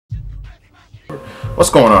What's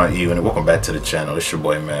going on, you? And welcome back to the channel. It's your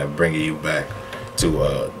boy, man, bringing you back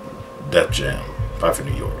to Def Jam 5 for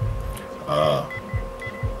New York.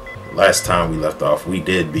 Last time we left off, we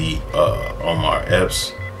did beat Omar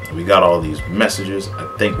Epps. We got all these messages. I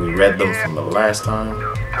think we read them from the last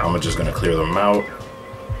time. I'm just gonna clear them out.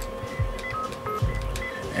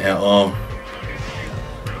 And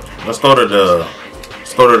let's go to the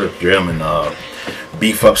gym and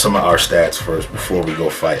beef up some of our stats first before we go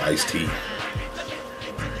fight Ice-T.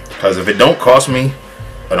 Because if it don't cost me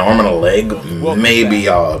an arm and a leg, maybe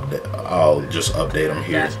I'll just update him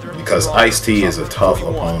here. Because Ice-T is a tough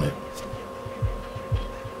opponent.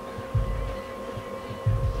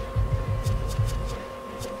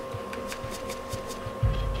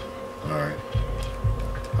 Alright.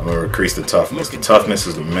 I'm gonna increase the toughness. The toughness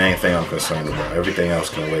is the main thing I'm concerned about. Everything else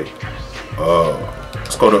can wait.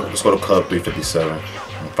 Let's go to Club-357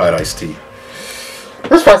 and fight Ice-T.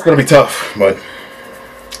 This fight's gonna be tough, but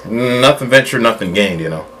nothing ventured, nothing gained, you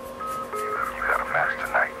know. You got a match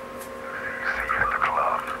tonight. See you at the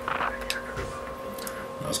club.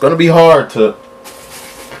 It's gonna be hard to.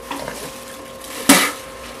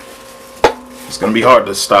 It's gonna be hard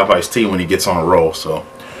to stop Ice-T when he gets on a roll. So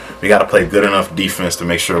we gotta play good enough defense to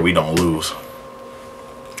make sure we don't lose.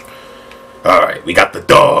 All right, we got the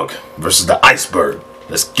dog versus the iceberg.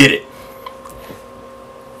 Let's get it.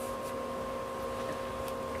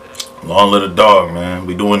 Long live the dog, man.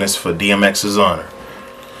 We doing this for DMX's honor.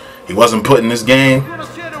 He wasn't put in this game,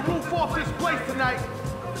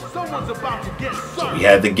 so we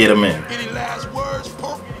had to get him in.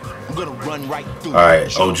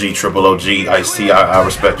 Alright, OG, triple OG, Ice-T, I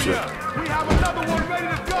respect you.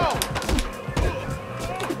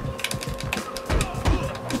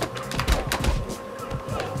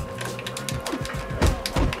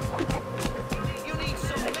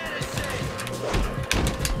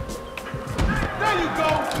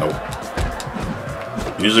 Nope.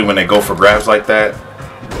 Usually when they go for grabs like that,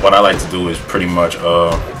 what I like to do is pretty much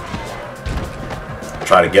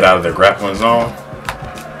try to get out of their grappling zone.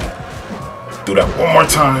 Do that one more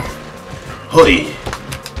time. Hey.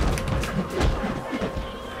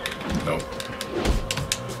 Nope.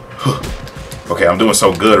 Okay, I'm doing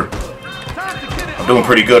so good. I'm doing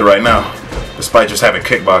pretty good right now, despite just having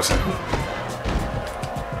kickboxing.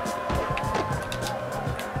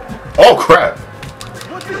 Oh crap.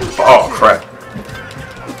 Oh crap.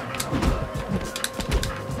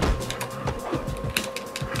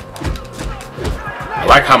 I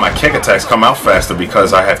like how my kick attacks come out faster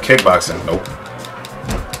because I have kickboxing. Nope.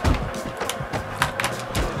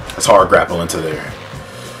 It's hard grapple into there.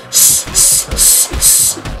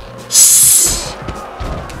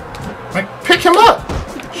 Like, pick him up.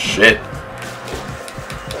 Shit.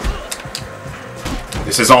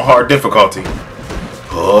 This is on hard difficulty.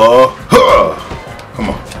 Come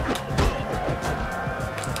on.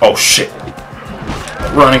 Oh shit.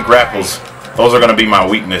 Running grapples. Those are gonna be my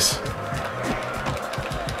weakness.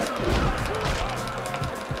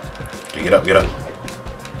 Okay, get up, get up.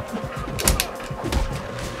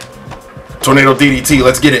 Tornado DDT,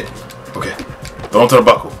 let's get it. Okay. Go into the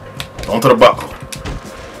buckle. Go into the buckle.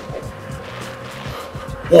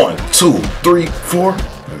 1, 2, 3, 4,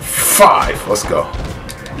 and 5. Let's go.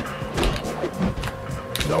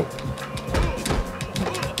 Nope.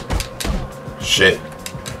 Shit.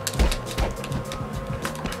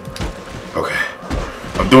 Okay.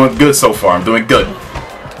 I'm doing good so far. I'm doing good.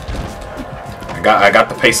 I got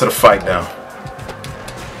the pace of the fight down.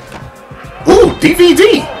 Ooh,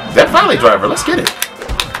 DVD. That Valley Driver. Let's get it.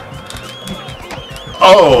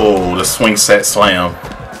 Oh, the swing set slam.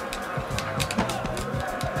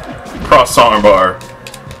 Cross arm bar.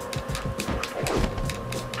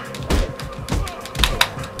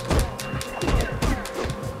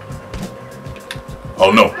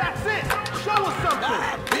 Oh no.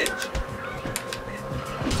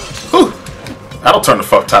 Whew. That'll turn the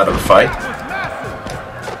fuck tide of the fight.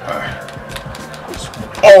 Alright.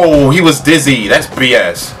 Oh, he was dizzy. That's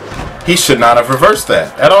BS. He should not have reversed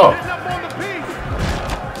that at all.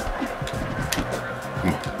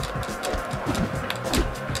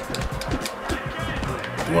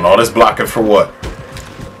 Doing all this blocking for what?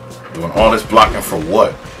 Doing all this blocking for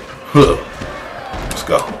what? Huh. Let's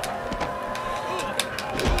go.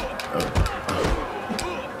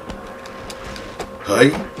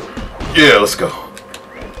 Hey. Yeah, let's go.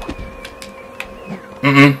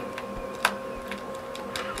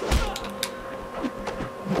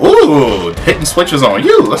 Ooh, hitting switches on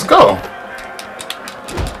you. Let's go.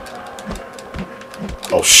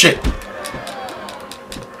 Oh shit.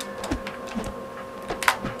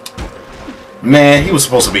 Man, he was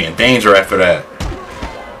supposed to be in danger after that.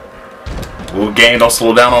 Ooh, game, don't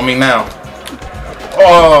slow down on me now.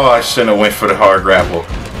 Oh, I shouldn't have went for the hard grapple.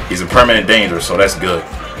 He's in permanent danger, so that's good.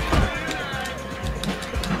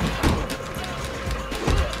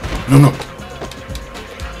 No.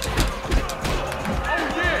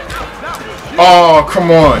 Oh,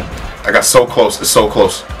 come on. I got so close. It's so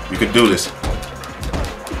close. You could do this.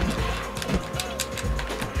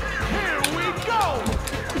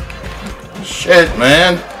 Shit,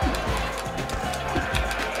 man.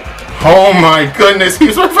 Oh my goodness.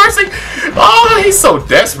 He's reversing. Oh, he's so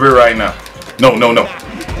desperate right now. No.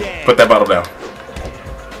 Put that bottle down.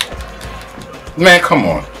 Man, come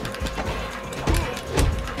on.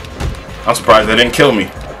 I'm surprised they didn't kill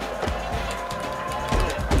me.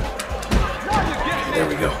 There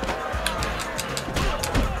we go.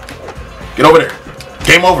 Get over there.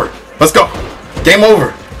 Game over. Let's go. Game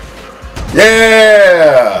over.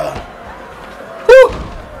 Yeah. Woo.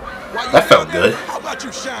 That felt good.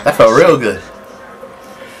 That felt real good.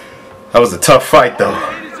 That was a tough fight though.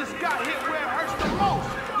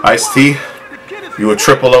 Ice-T, you a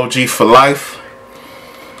triple OG for life.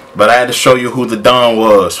 But I had to show you who the Don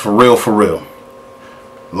was. For real, for real.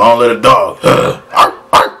 Long live the dog. I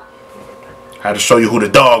had to show you who the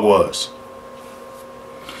dog was.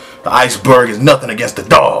 The iceberg is nothing against the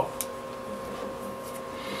dog.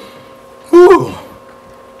 Whew.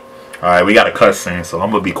 Alright, we got a cutscene, so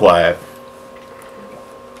I'm going to be quiet.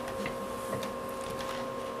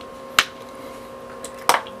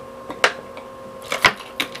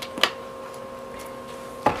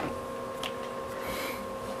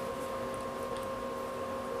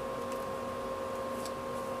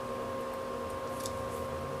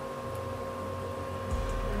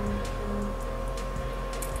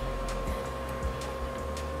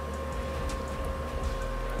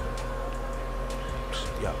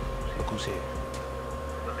 Yo, look who's here.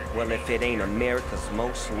 Well, if it ain't America's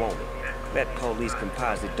most wanted, that police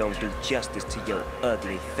composite don't do justice to your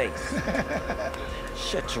ugly face.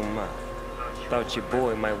 Shut your mouth. Thought your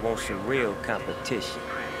boy might want some real competition.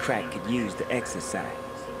 Crack could use the exercise.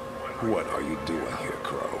 What are you doing here,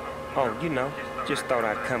 Crow? Oh, you know, just thought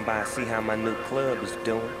I'd come by and see how my new club is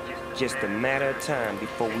doing. Just a matter of time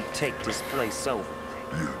before we take this place over.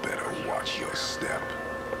 You better watch your step.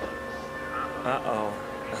 Uh-oh.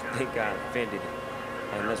 I think I offended him.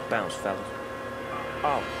 Hey, let's bounce, fellas.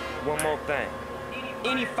 Oh, one more thing.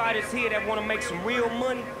 Any fighters here that want to make some real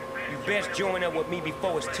money, you best join up with me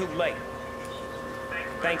before it's too late.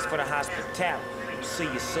 Thanks for the hospitality. See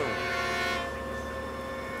you soon.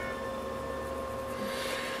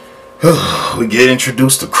 We get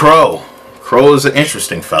introduced to Crow. Crow is an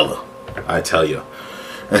interesting fella, I tell you.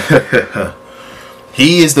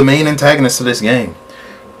 He is the main antagonist of this game.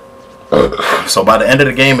 So by the end of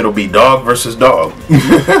the game, it'll be dog versus dog.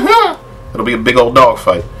 It'll be a big old dog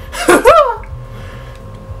fight.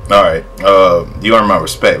 Alright, you earned my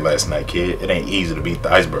respect last night, kid. It ain't easy to beat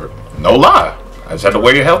the iceberg. No lie. I just had to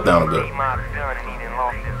wear your health down a bit. The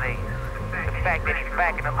fact that he's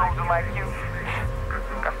backing a loser like you,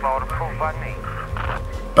 that's all the proof I need.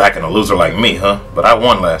 Backing a loser like me, huh? But I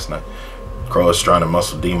won last night. Crow is trying to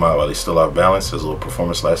muscle D-Mob while he's still off balance. His little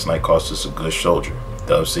performance last night cost us a good soldier.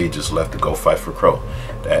 Dub C just left to go fight for Crow.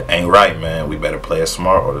 That ain't right, man. We better play it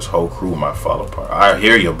smart or this whole crew might fall apart. I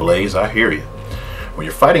hear you, Blaze. I hear you. When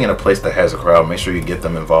you're fighting in a place that has a crowd, make sure you get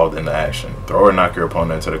them involved in the action. Throw or knock your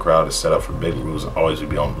opponent into the crowd is set up for big rules and always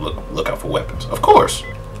be on the lookout for weapons. Of course.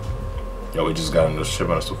 Yo, we just got into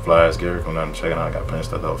shipping us some flies, Gary. Come down and check it out. I got plenty of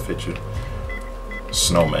stuff that'll fit you.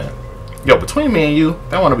 Snowman. Yo, between me and you,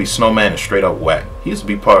 that wanna be Snowman is straight up whack. He used to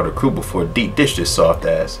be part of the crew before D dished his soft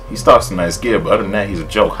ass. He starts some nice gear, but other than that, he's a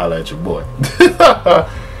joke. Holla at your boy.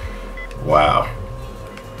 Wow.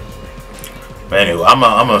 But anyway, I'm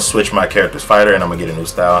gonna switch my character's fighter and I'm gonna get a new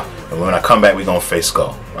style. And when I come back, we're gonna face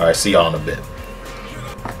Skull. Alright, see y'all in a bit.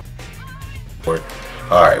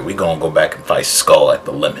 Alright, we're gonna go back and fight Skull at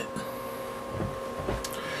the limit.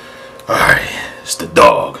 Alright, it's the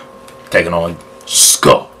dog taking on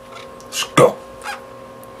Skull. Skull.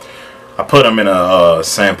 I put him in a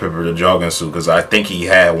sandpaper, the jogging suit, because I think he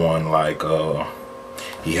had one like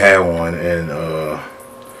he had one in the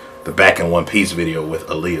Back in One Piece video with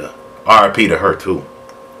Aaliyah. R.I.P. to her too.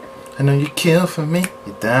 I know you kill for me,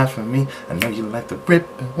 you die for me. I know you like to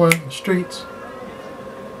rip and work the streets.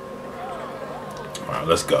 Alright,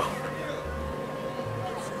 let's go.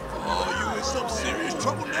 Oh, you in some serious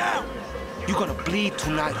trouble now. You gonna bleed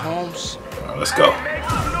tonight, Holmes? Alright, let's go.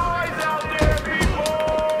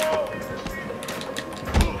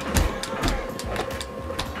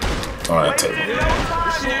 On that table.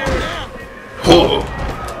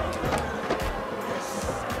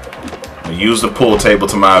 use the pool table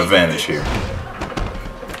to my advantage here.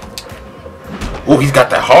 Oh, he's got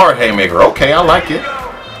that hard haymaker. Okay, I like it.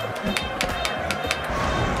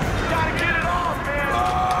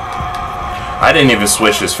 I didn't even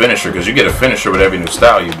switch his finisher because you get a finisher with every new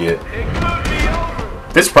style you get.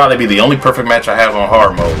 This probably be the only perfect match I have on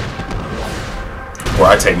hard mode, where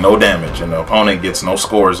I take no damage and the opponent gets no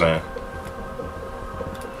scores in.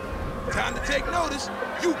 Time to take notice.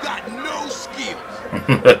 You got no skills.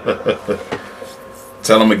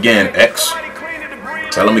 Tell him again, X.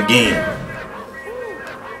 Tell him again.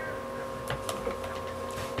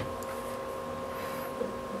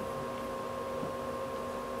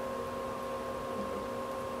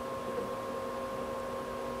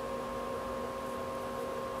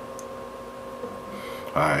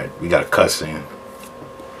 Alright, we got a cutscene.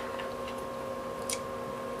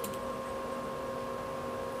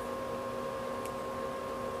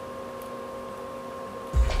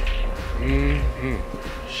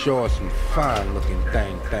 Sure some fine looking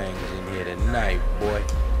things in here tonight, boy.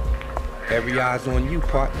 Every eye's on you,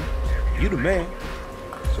 partner. You the man.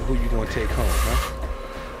 So who you gonna take home, huh?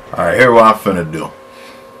 Alright, here's what I'm finna do.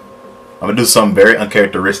 I'm gonna do something very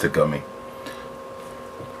uncharacteristic of me.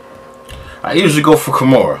 I usually go for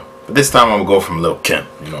Kimura, but this time I'm gonna go from Lil' Kim,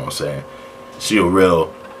 you know what I'm saying? She a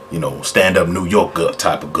real, you know, stand-up New York girl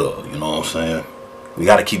type of girl, you know what I'm saying? We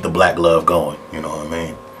gotta keep the black love going, you know what I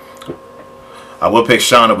mean? I will pick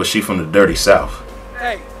Shauna, but she from the dirty South.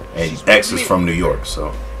 Hey, and X is from New York, so.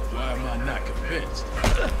 Why am I not convinced?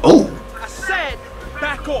 Ooh. I said,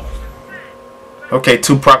 back off. Okay,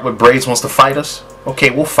 Tupac with braids wants to fight us. Okay,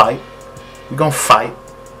 we'll fight. We're gonna fight.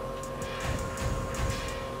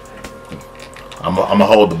 I'm gonna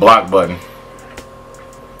hold the block button,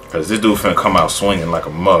 because this dude finna come out swinging like a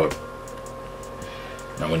mug.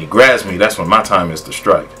 Now when he grabs me, that's when my time is to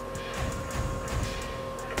strike.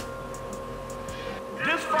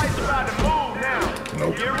 This fight's about to move now.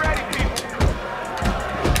 Nope. Get ready, people.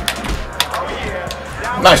 Oh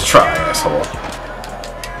yeah. Nice try, asshole.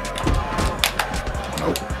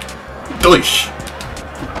 Nope. Doosh.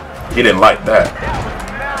 He didn't like that.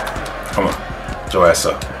 Come on. Get your ass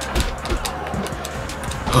up.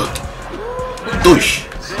 Doosh.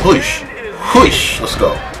 Push. Push. Let's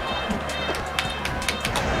go.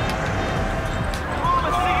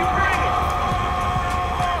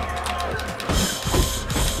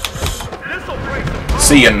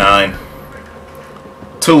 See ya, 9.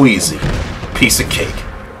 Too easy. Piece of cake.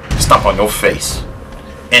 Stomp on your face.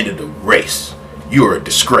 End of the race. You're a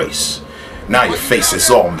disgrace. Now your face is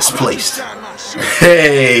all misplaced.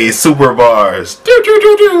 Hey, super bars.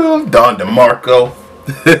 Don DeMarco.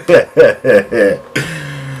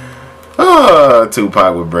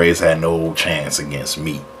 Tupac with braids had no chance against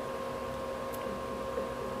me.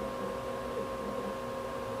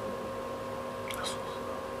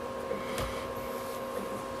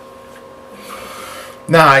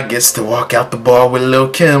 Now I gets to walk out the bar with Lil'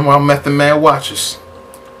 Kim while Method Man watches.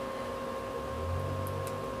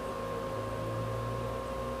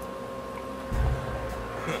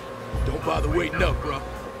 Don't bother waiting up, bro.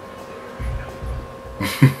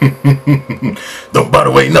 Don't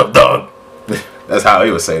bother waiting up, dog. That's how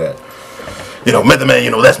he would say that. You know, Method Man,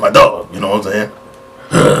 you know, that's my dog. You know what I'm saying?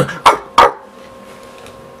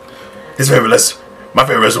 My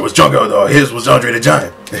favorite wrestler was Jungle Dog. His was Andre the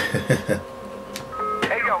Giant.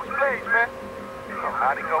 Hey yo, Slaves, man.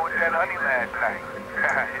 How'd it go with that honey last night?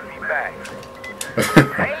 Hit me back.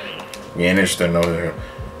 Hey. We ain't interested in no.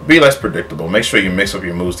 Be less predictable. Make sure you mix up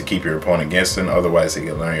your moves to keep your opponent against him. Otherwise, he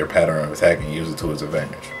can learn your pattern of attack and use it to his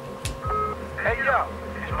advantage. Hey yo,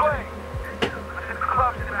 it's Blaine. Listen to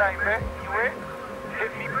clubs tonight, man. You in?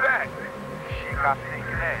 Hit me back. She got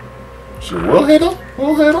thinking head. So we'll hit him.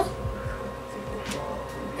 We'll hit him.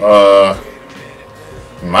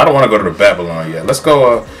 I don't want to go to the Babylon yet. Let's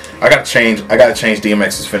go. I gotta change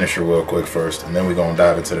DMX's finisher real quick first, and then we're gonna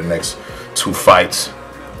dive into the next 2 fights.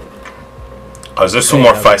 Cause there's 2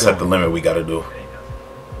 more fights at the limit we gotta do.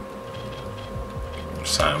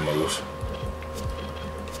 Sign moves.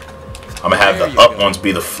 I'm gonna have the up ones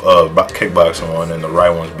be the kickboxing one, and the right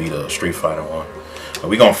ones be the Street Fighter one. But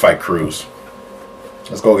we gonna fight Cruz.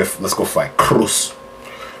 Let's go fight Cruz.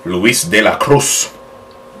 Luis de la Cruz.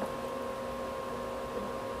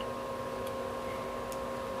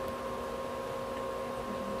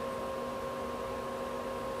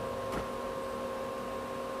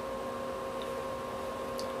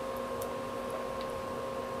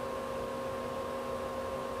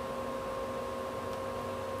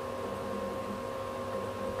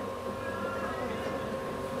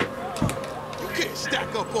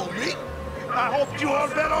 Stack up on me. I hope you all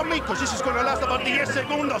bet on me, because this is going to last about 10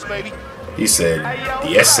 segundos, baby. He said,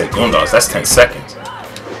 10 segundos. That's 10 seconds.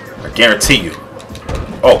 I guarantee you.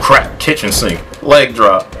 Oh crap, kitchen sink. Leg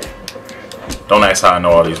drop. Don't ask how I know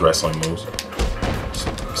all these wrestling moves.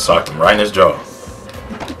 Socked him right in his jaw.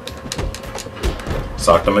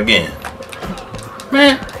 Socked him again.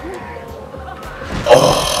 Man.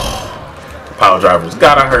 Oh. Power drivers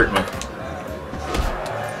gotta hurt me.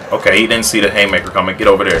 Okay, he didn't see the haymaker coming. Get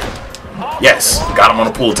over there. Yes, got him on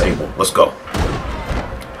the pool table. Let's go.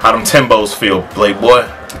 How them Timbos feel, Playboy?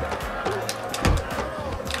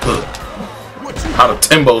 How the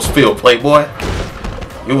Timbos feel, Playboy?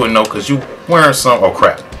 You wouldn't know because you wearing some. Oh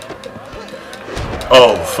crap.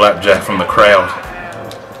 Oh, flapjack from the crowd.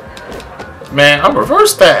 Man, I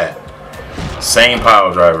reversed that. Same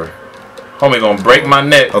power driver. Homie gonna break my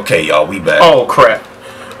neck. Okay, y'all, we back. Oh crap.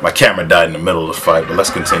 My camera died in the middle of the fight, but let's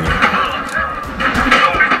continue.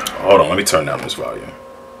 Hold on, let me turn down this volume.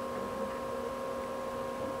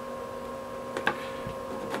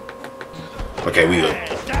 Okay, we good.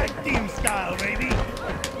 Tag team style, baby.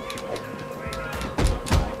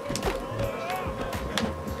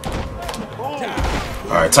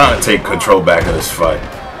 Alright, time to take control back of this fight.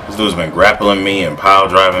 This dude's been grappling me and pile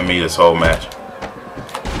driving me this whole match.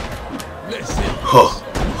 Huh.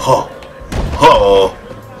 Huh. Huh.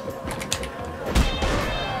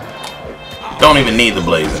 Don't even need the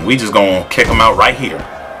blazing. We just gonna kick him out right here.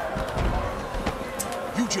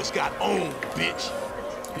 You just got owned, bitch.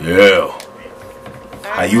 Yeah.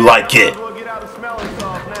 How you like it?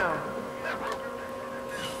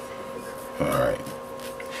 Alright.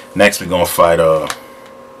 Next we're gonna fight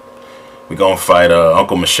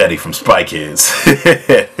Uncle Machete from Spy Kids.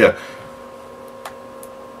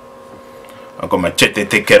 Uncle Machete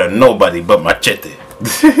take care of nobody but Machete.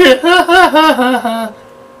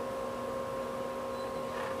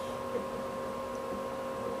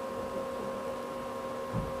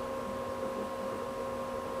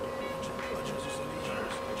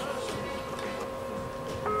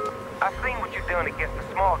 I've seen what you've done against the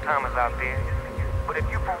small timers out there, but if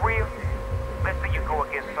you for real, let's say you go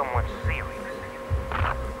against someone serious.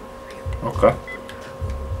 Okay.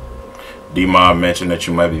 D-Mob mentioned that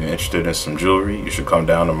you might be interested in some jewelry. You should come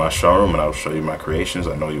down to my showroom and I will show you my creations.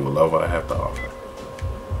 I know you will love what I have to offer.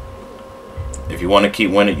 If you want to keep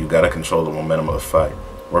winning, you got to control the momentum of the fight.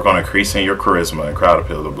 Work on increasing your charisma and crowd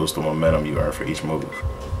appeal to boost the momentum you earn for each move.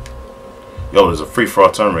 Yo, there's a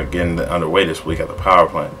free-for-all tournament getting underway this week at the power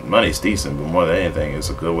plant. Money's decent, but more than anything, it's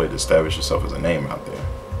a good way to establish yourself as a name out there.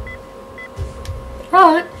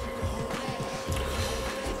 Alright.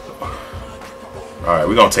 Alright,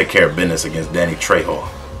 we're going to take care of business against Danny Trejo.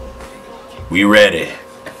 We ready.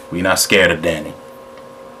 We not scared of Danny.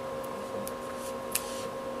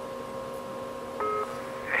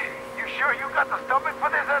 You sure you got the stomach for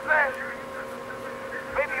this, SS?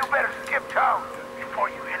 Maybe you better skip town before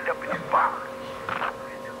you end up in the box.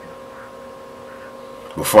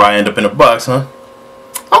 Before I end up in a box, huh?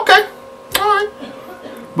 Okay. Alright.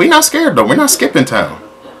 We not scared, though. We're not skipping town.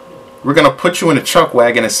 We're going to put you in a chuck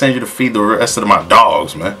wagon and send you to feed the rest of my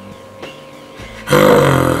dogs, man.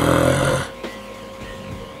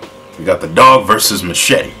 We got the dog versus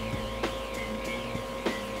Machete.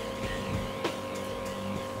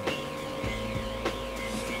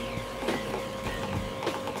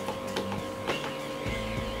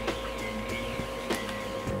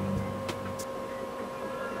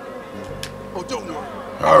 Oh, don't worry.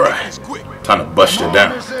 Alright. It's quick. Time to bust it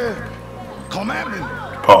down. Come at me.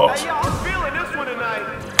 Pause. I'm feeling this one tonight.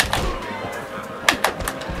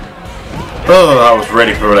 Oh, I was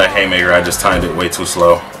ready for that haymaker. I just timed it way too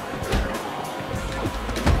slow.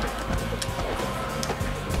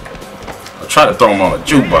 I tried to throw him on a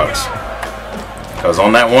jukebox. Because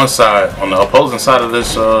on that one side, on the opposing side of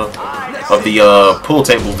this, of the pool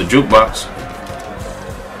table, the jukebox.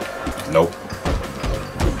 Nope.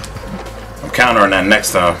 I'm countering that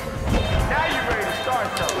next time. Now you ready to start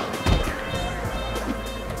something.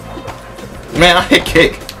 Man, I hit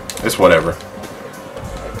kick. It's whatever.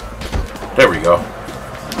 There we go.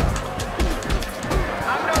 I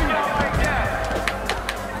know y'all like that.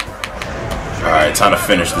 Alright, time to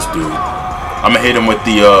finish this dude. I'm gonna hit him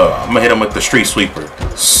with the street sweeper.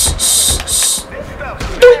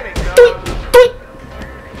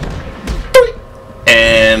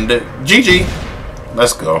 And GG.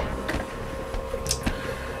 Let's go.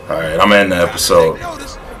 Alright, I'm ending the episode.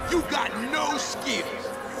 Notice, you got no skills.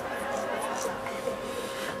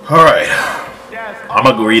 Alright. I'm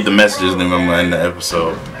gonna go read the messages and then I'm gonna end the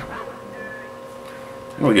episode.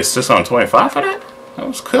 We get 625 for that? That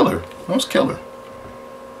was killer. That was killer.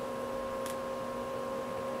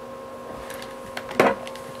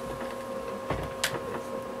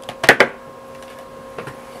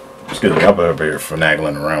 Excuse me, I'm over here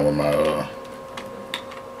finagling around with my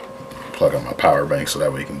plug on my power bank so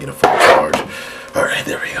that way you can get a full charge. Alright,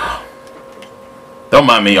 there we go. Don't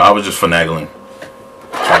mind me, I was just finagling.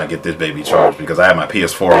 Trying to get this baby charged because I have my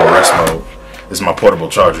PS4 on rest mode. This is my portable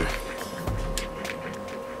charger.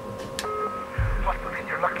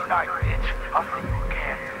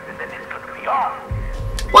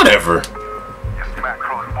 Whatever. Just smacked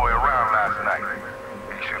Crow's boy around last night.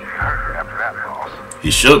 He should be hurting after that loss. He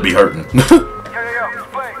should be hurting. Yo,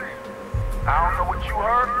 explain. I don't know what you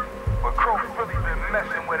heard, but Crow's really been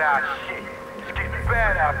messing with our shit. It's getting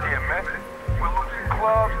bad out there, man. We're losing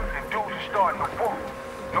clubs and dudes are starting to walk.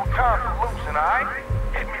 No time for losing, alright?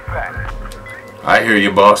 Hit me back. I hear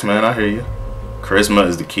you, boss man. I hear you. Charisma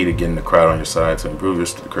is the key to getting the crowd on your side. To improve your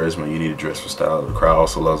charisma, you need to dress for style. The crowd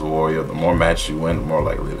also loves a warrior. The more matches you win, the more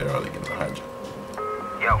likely they are to get behind you.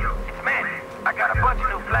 Yo, it's Manny. I got a bunch of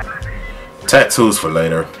new flashes. Tattoos for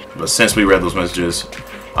later. But since we read those messages,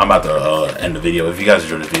 I'm about to end the video. If you guys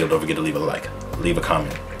enjoyed this video, don't forget to leave a like, leave a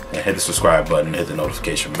comment, and hit the subscribe button, hit the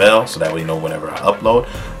notification bell, so that way you know whenever I upload.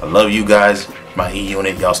 I love you guys, my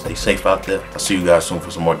E-Unit. Y'all stay safe out there. I'll see you guys soon for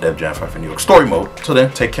some more Def Jam 5 in New York story mode. Till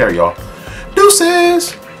then, take care, y'all.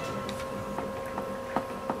 Deuces!